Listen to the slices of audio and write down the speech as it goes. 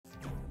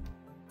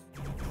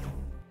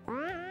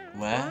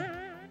What?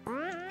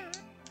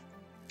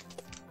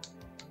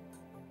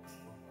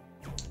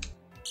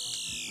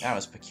 That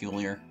was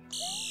peculiar.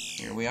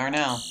 Here we are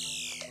now.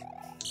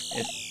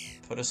 It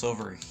put us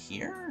over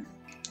here?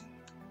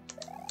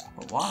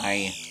 But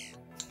why?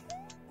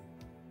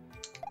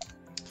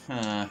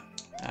 Huh.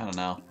 I don't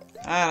know.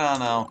 I don't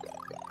know.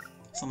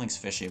 Something's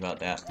fishy about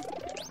that.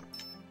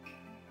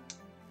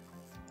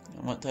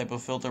 And what type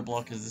of filter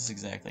block is this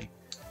exactly?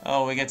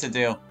 Oh, we get to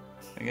do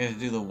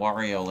the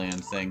Wario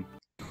Land thing.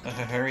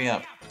 Hurry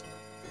up.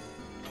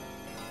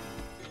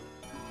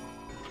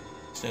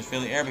 Just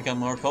feel the air become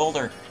more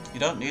colder. You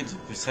don't need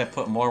to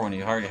put more when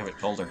you already have it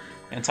colder.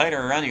 And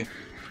tighter around you.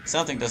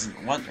 Something doesn't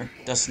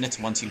snitch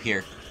once you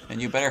hear.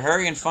 And you better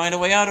hurry and find a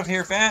way out of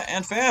here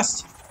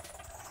fast.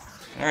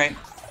 Alright.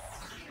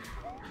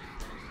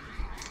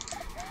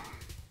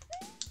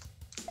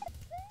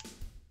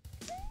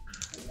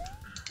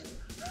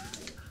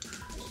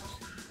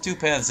 Two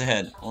paths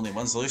ahead. Only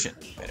one solution.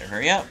 Better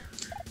hurry up.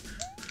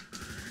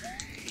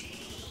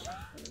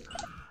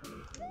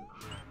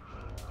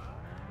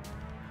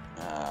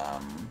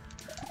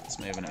 This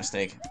may have been a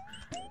mistake.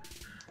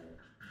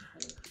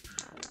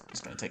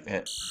 Just gonna take the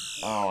hit.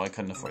 Oh, I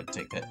couldn't afford to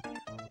take the hit.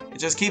 It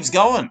just keeps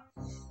going!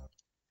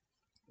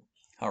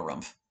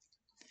 Harumph.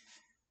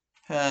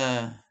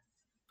 Well,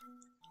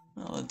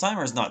 the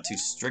timer's not too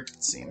strict,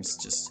 it seems.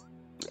 Just...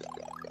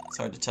 it's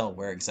hard to tell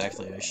where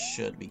exactly I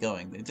should be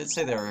going. They did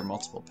say there were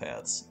multiple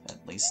paths.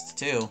 At least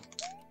two.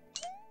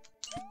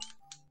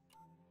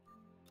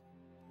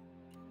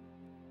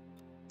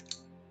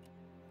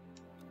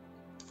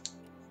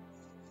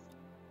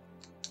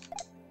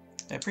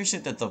 I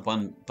appreciate that the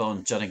one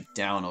bone jutting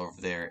down over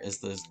there is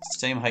the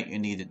same height you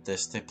needed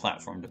this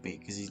platform to be,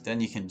 because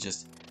then you can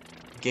just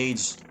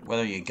gauge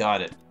whether you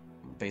got it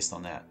based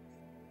on that.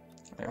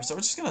 Alright, so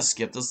we're just gonna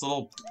skip this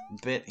little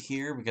bit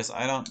here because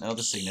I don't know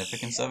the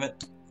significance of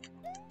it.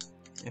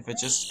 If it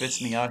just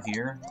spits me out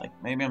here, like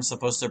maybe I'm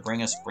supposed to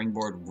bring a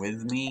springboard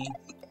with me.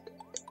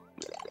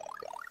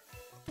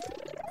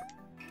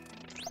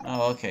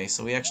 Oh, okay,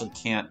 so we actually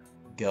can't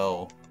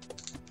go.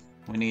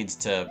 We need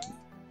to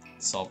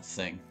solve the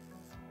thing.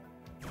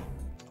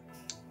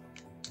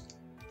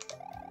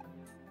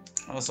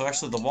 Oh, so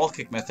actually the wall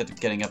kick method of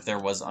getting up there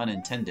was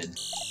unintended.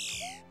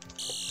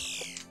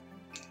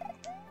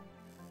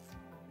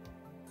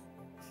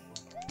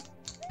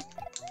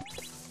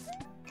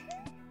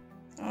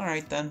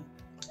 Alright then.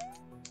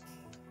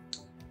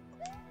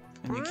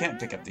 And you can't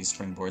pick up these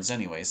springboards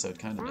anyway, so it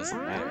kind of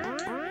doesn't matter.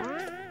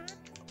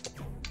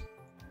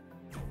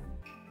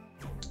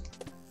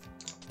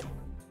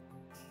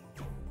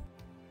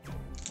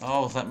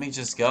 Oh, let me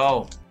just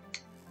go.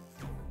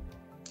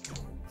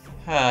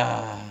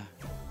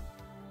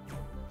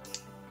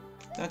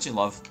 Don't you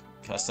love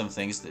custom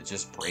things that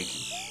just break?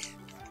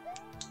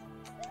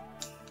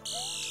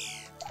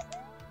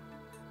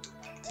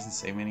 Doesn't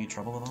save me any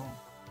trouble at all.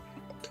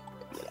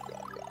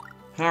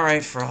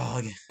 Alright,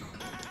 frog.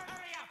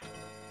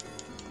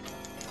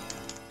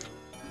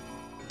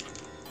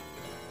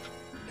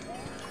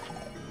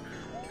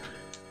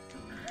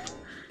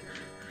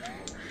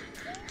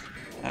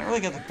 I don't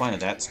really get the point of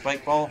that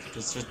spike ball.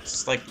 There's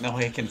just like no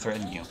way it can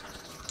threaten you.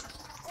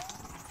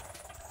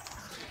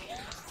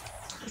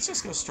 Let's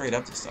just go straight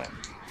up this time.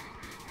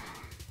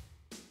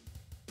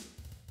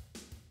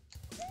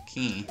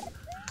 Key.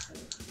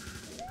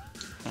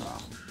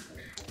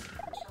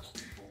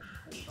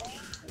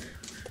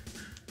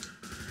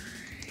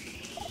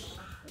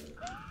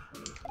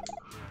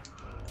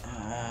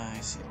 I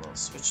see a little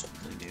switch to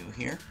do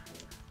here.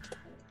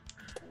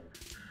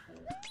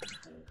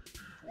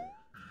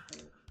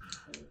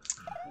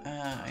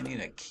 I need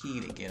a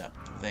key to get up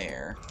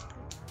there.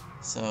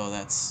 So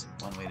that's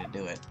one way to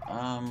do it.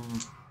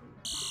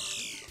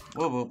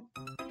 Whoa, whoa.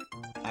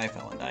 I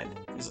fell and died.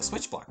 There's a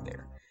switch block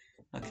there.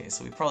 Okay,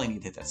 so we probably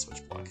need to hit that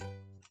switch block.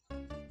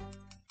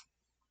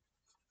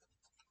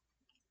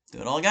 Do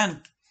it all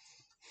again.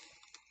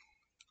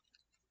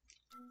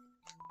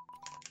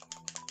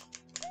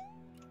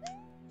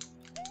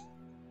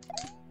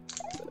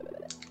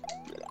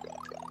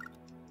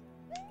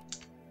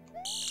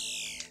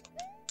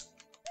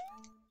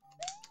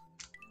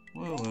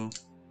 Woo woo.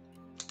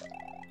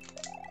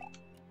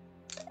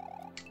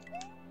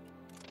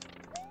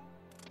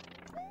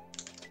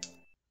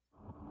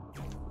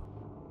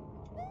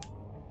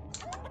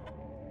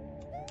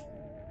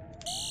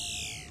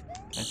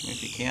 Catch me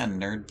if you can,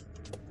 nerd.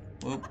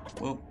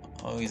 Whoop, whoop.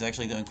 Oh, he's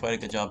actually doing quite a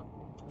good job.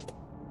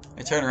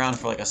 I turn around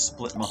for like a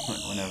split moment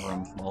whenever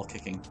I'm wall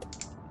kicking.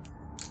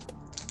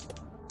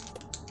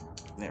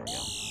 There we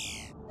go.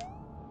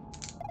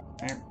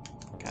 Here,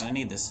 kinda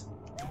need this.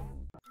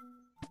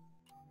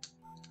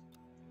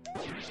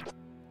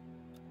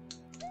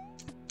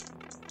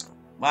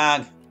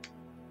 Wag!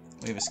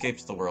 We've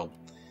escaped the world.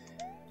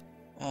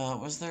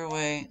 Was there a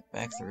way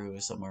back through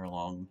somewhere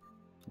along?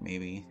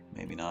 Maybe,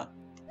 maybe not.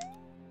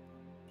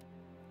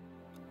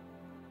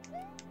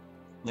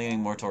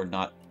 Leaning more toward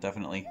not,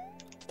 definitely.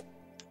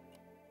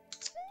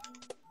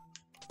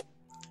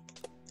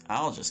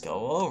 I'll just go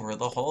over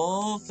the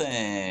whole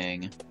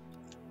thing.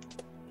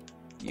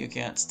 You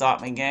can't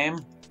stop me,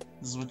 game.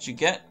 This is what you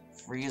get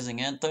for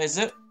using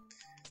anti-zip.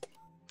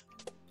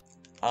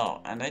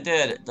 Oh, and I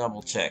did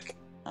double check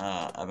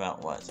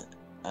about what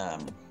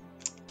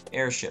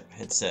Airship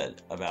had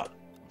said about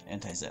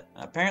anti-zip.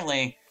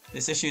 Apparently,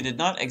 this issue did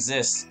not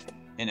exist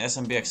in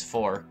SMBX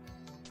 4,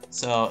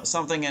 so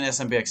something in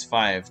SMBX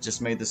 5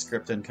 just made the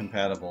script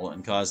incompatible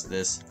and caused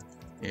this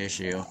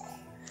issue.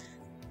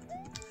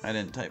 I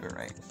didn't type it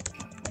right.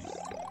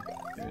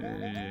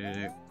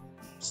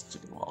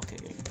 Stupid wall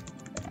kicking.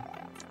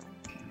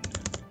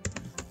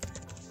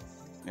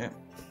 Yep.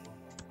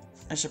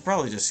 I should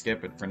probably just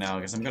skip it for now,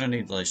 because I'm gonna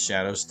need like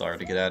Shadow Star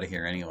to get out of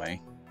here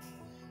anyway.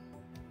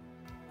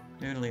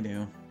 Doodly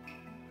doo.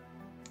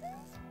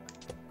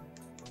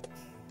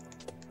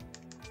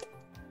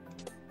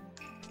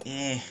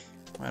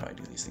 Why do I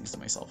do these things to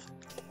myself?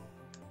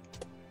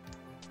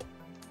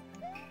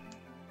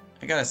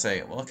 I gotta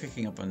say, wall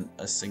kicking up on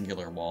a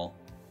singular wall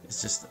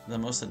is just the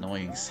most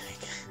annoying thing.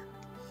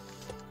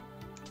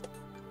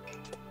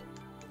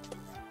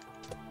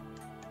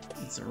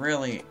 It's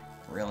really,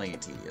 really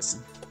tedious.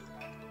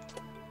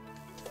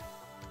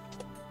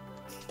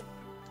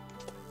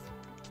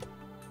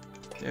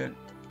 Dude,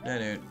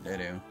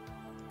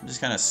 I'm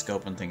just kind of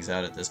scoping things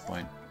out at this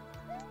point.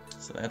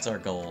 So that's our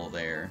goal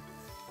there.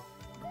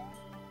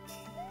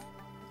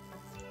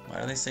 Why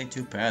do they say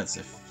 2 paths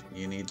if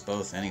you need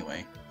both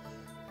anyway?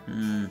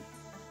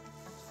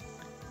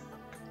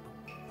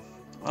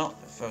 Well,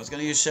 if I was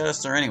gonna use Shadow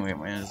Star anyway, it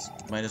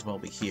might as well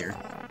be here.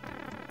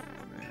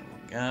 There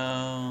we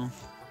go.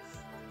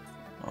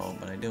 Oh,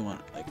 but I do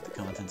want, like, the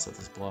contents of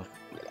this block.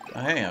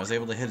 Oh, hey, I was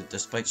able to hit it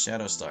despite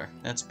Shadow Star.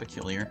 That's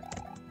peculiar.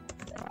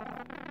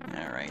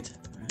 Alright.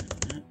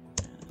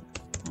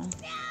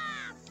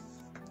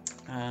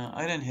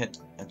 I didn't hit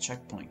a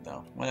checkpoint,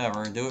 though.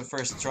 Whatever, do it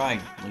first try,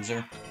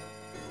 loser.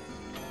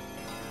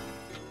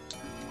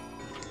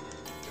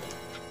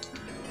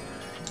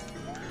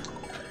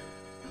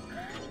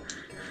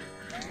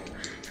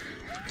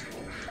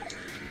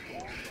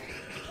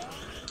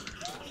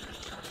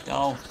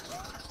 Go.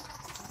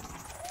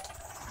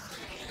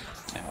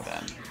 Now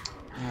then.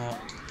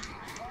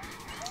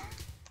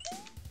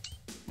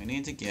 We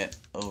need to get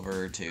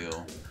over to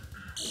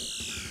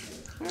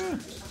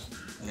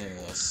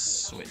the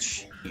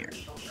switch here.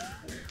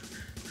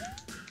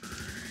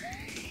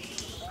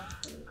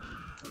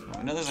 Well,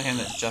 I know there's a hand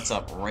that juts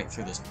up right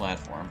through this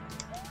platform.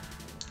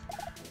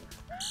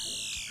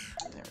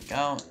 There we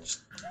go.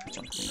 Just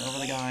jump clean over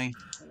the guy.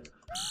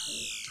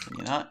 Can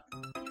you not?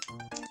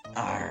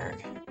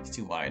 Arrgh. It's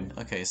too wide.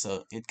 Okay,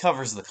 so it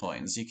covers the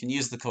coins. You can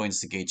use the coins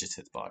to gauge its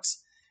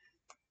hitbox.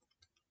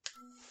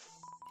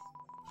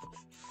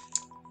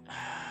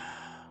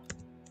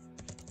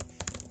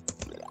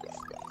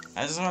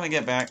 I just want to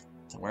get back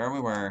to where we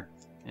were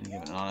and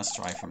give it an honest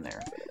try from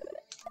there.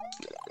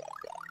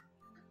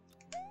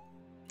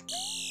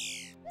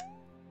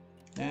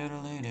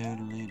 Doodly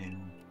doodly doo.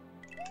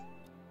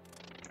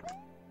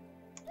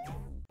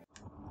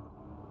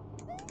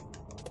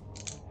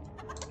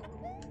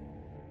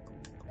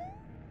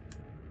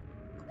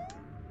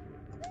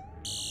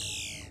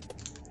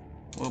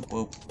 Whoop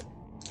whoop.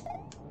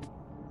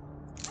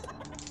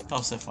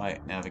 Helps if I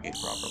navigate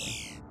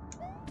properly.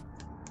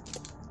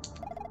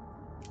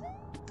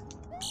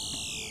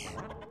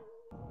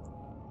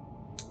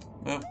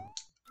 Whoop.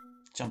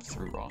 Jumped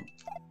through wrong.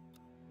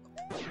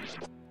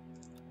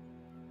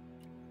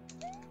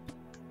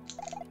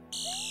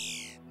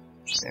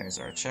 There's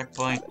our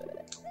checkpoint.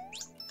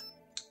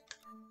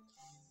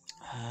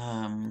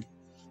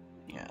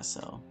 Yeah,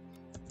 so.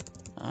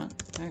 There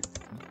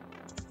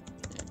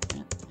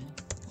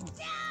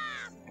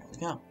we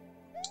go.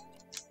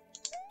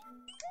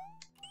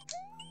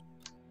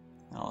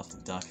 I'll have to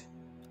duck.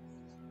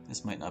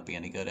 This might not be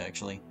any good,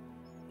 actually.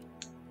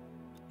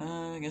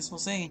 I guess we'll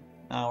see.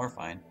 No, we're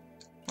fine.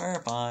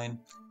 We're fine.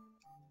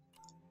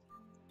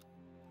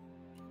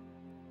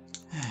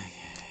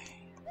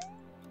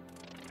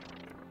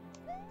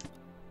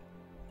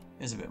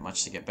 It's a bit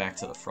much to get back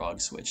to the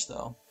frog switch,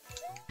 though.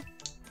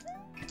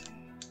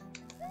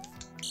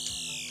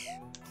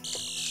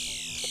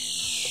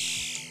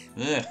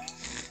 Ugh.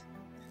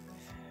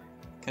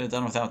 Could have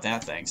done without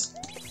that, thanks.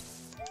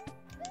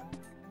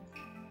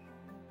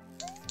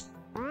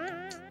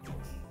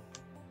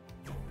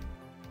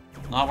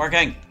 Not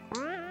working!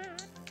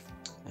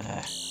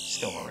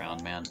 Just go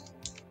around, man.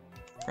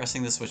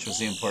 Pressing the switch was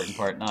the important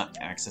part, not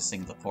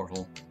accessing the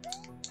portal.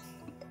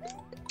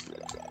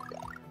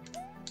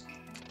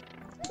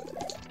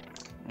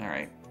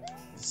 Alright.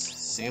 Let's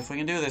see if we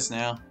can do this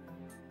now.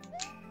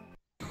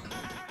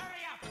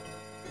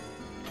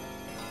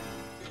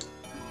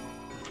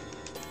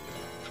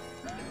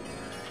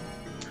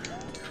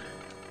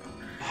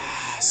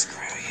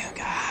 Screw you,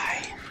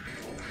 guy.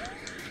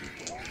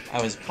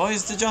 I was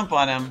poised to jump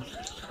on him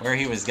where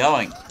he was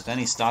going, but then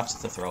he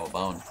stopped to throw a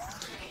bone.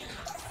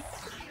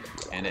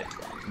 And it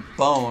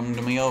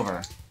boned me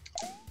over.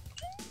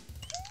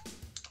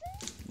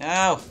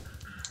 No!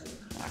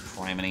 Ah,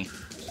 criminy.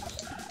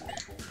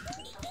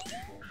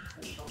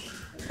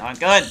 Not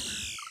good!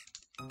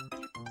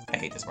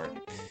 hate this part.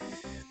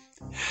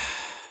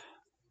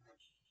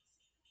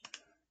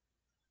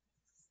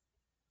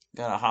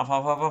 Gotta hop,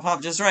 hop, hop, hop,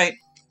 hop just right,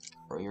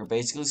 or you're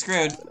basically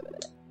screwed.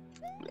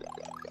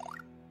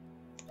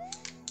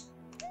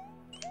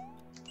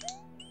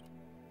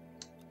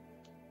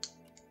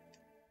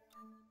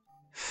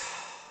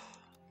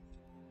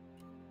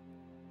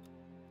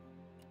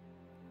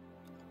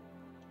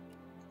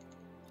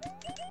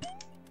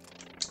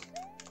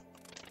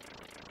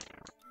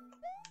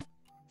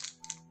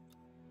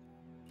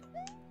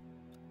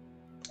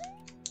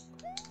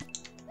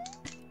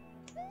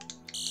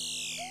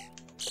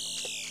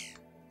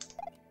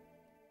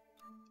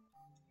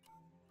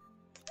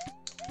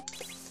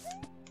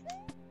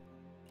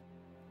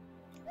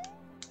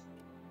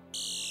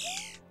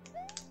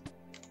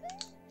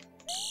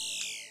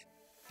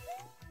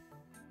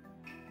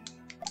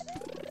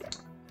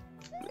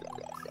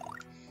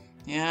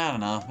 Yeah, I don't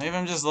know. Maybe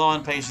I'm just low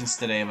on patience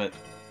today, but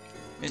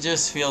it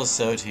just feels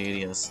so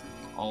tedious.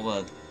 All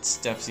the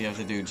steps you have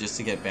to do just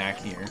to get back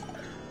here.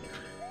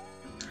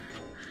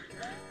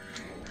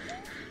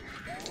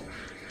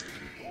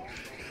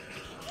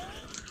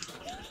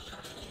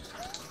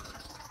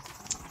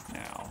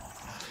 Now.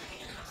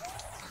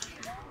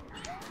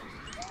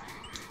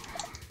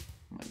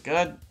 Am I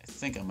good? I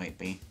think I might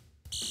be.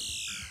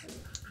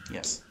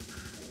 Yes.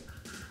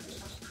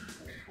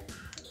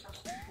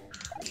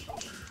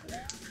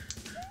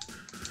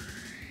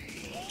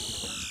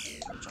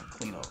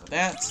 Clean over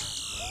that.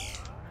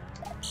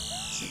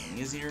 It's even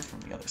easier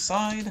from the other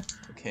side.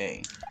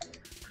 Okay.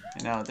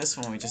 And now this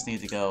one we just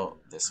need to go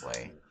this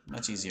way.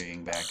 Much easier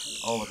getting back.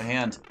 Oh, with the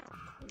hand.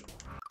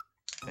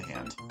 The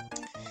hand.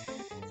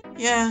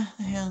 Yeah,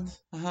 the hand.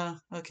 Uh-huh,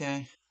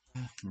 okay.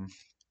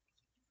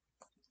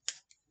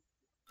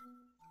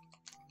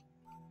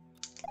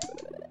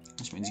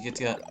 Which means you get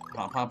to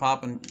hop, hop,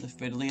 hop, and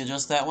fiddly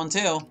adjust that one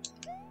too.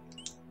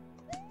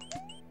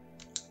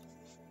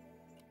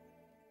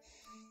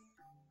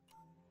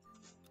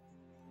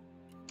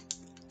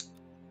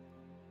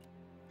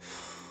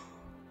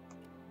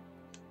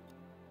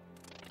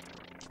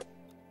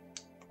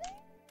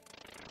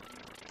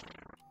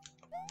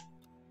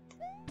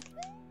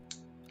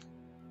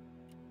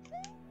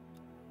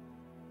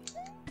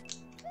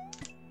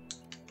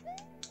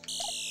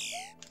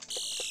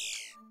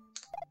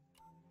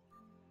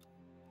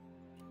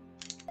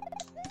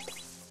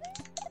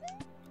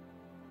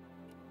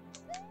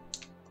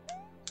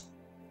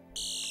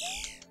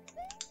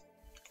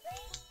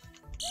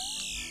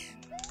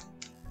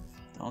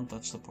 Don't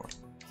touch the port.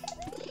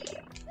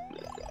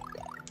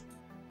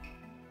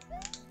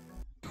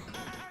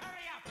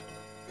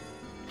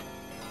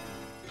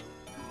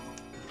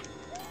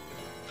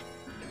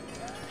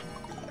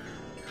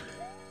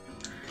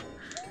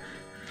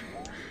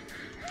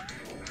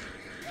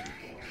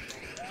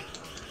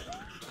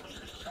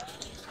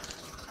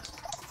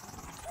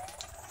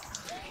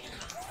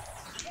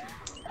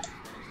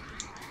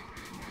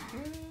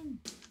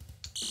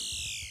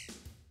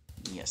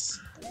 Yes.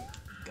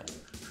 Go.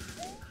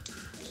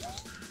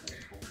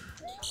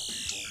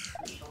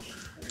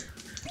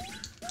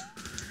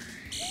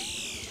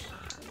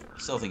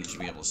 Still think you should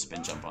be able to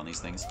spin jump on these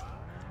things.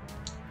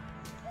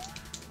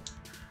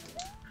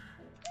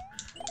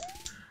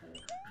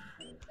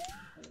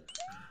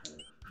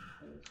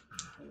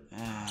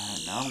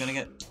 Now I'm gonna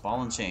get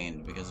ball and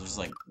chained because there's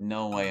like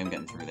no way I'm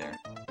getting through there.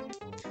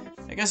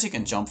 I guess you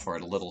can jump for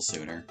it a little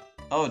sooner.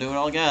 Oh, do it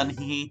all again.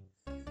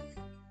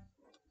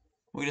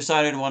 We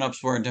decided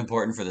one-ups weren't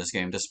important for this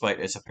game, despite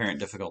its apparent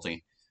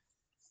difficulty.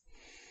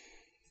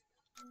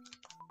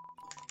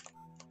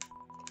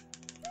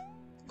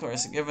 Of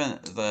course, given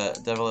the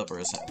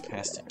developers'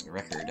 past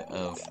record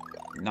of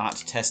not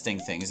testing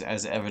things,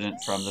 as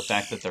evident from the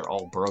fact that they're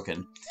all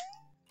broken,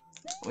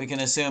 we can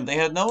assume they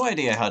had no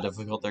idea how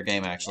difficult their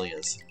game actually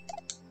is.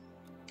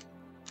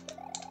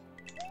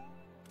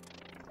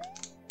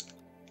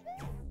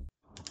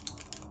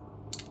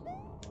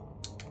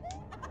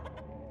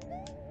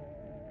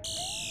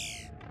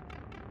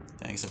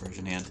 Thanks,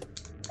 Aversion Hand.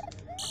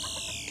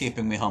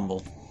 Keeping me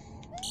humble.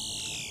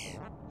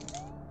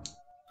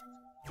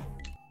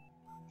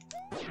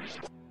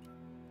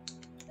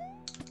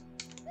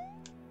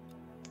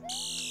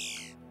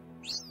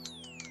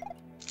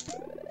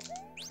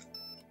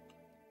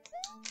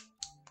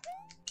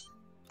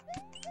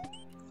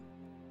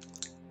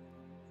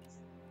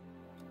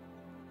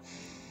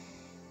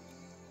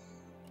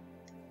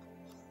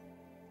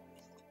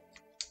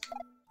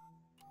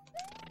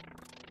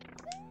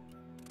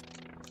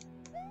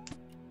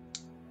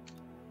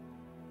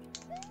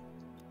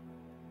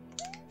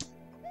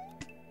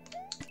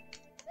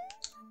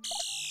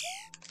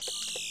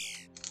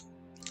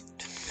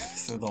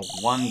 Through the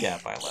one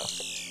gap I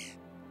left.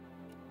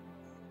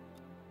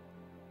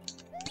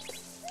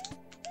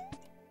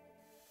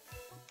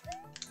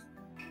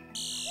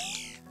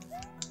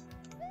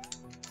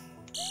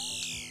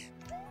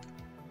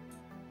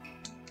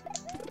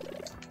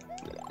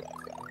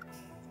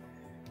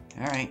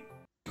 Alright.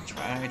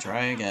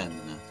 Try again.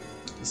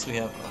 At least we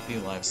have a few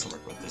lives to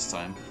work with this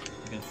time.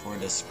 can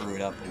afford to screw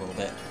it up a little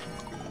bit.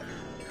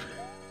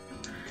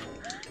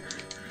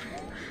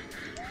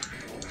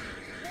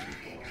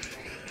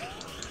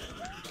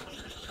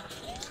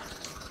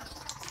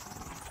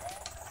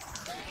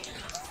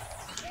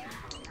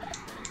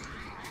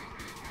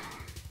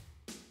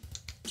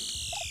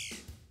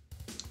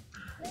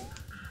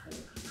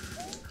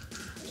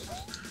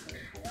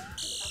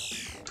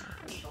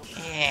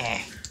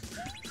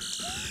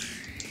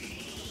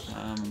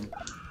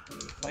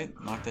 If I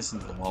knock this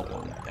into the wall,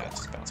 yeah, it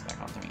just bounced back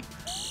onto me.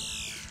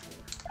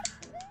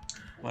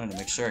 Wanted to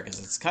make sure, because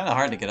it's kind of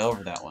hard to get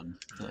over that one.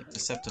 It's like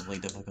deceptively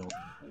difficult.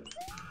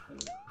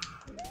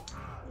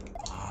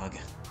 Ugh.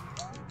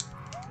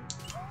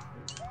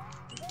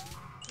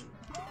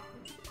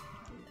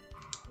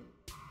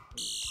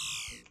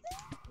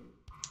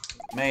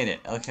 Made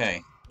it,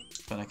 okay.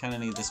 But I kind of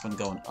need this one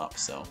going up,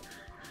 so.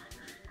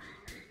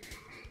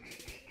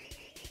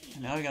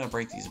 And now we gotta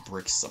break these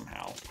bricks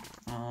somehow.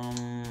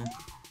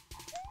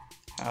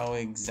 How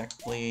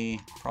exactly?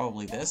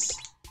 Probably this.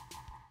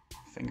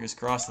 Fingers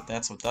crossed that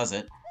that's what does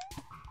it.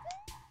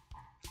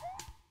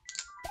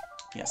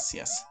 Yes,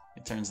 yes.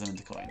 It turns them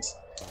into coins.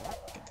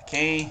 Get the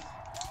K.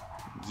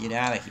 Get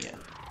out of here.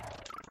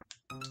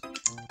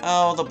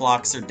 Oh, the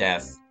blocks are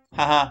death.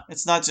 Haha,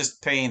 it's not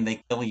just pain,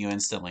 they kill you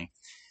instantly.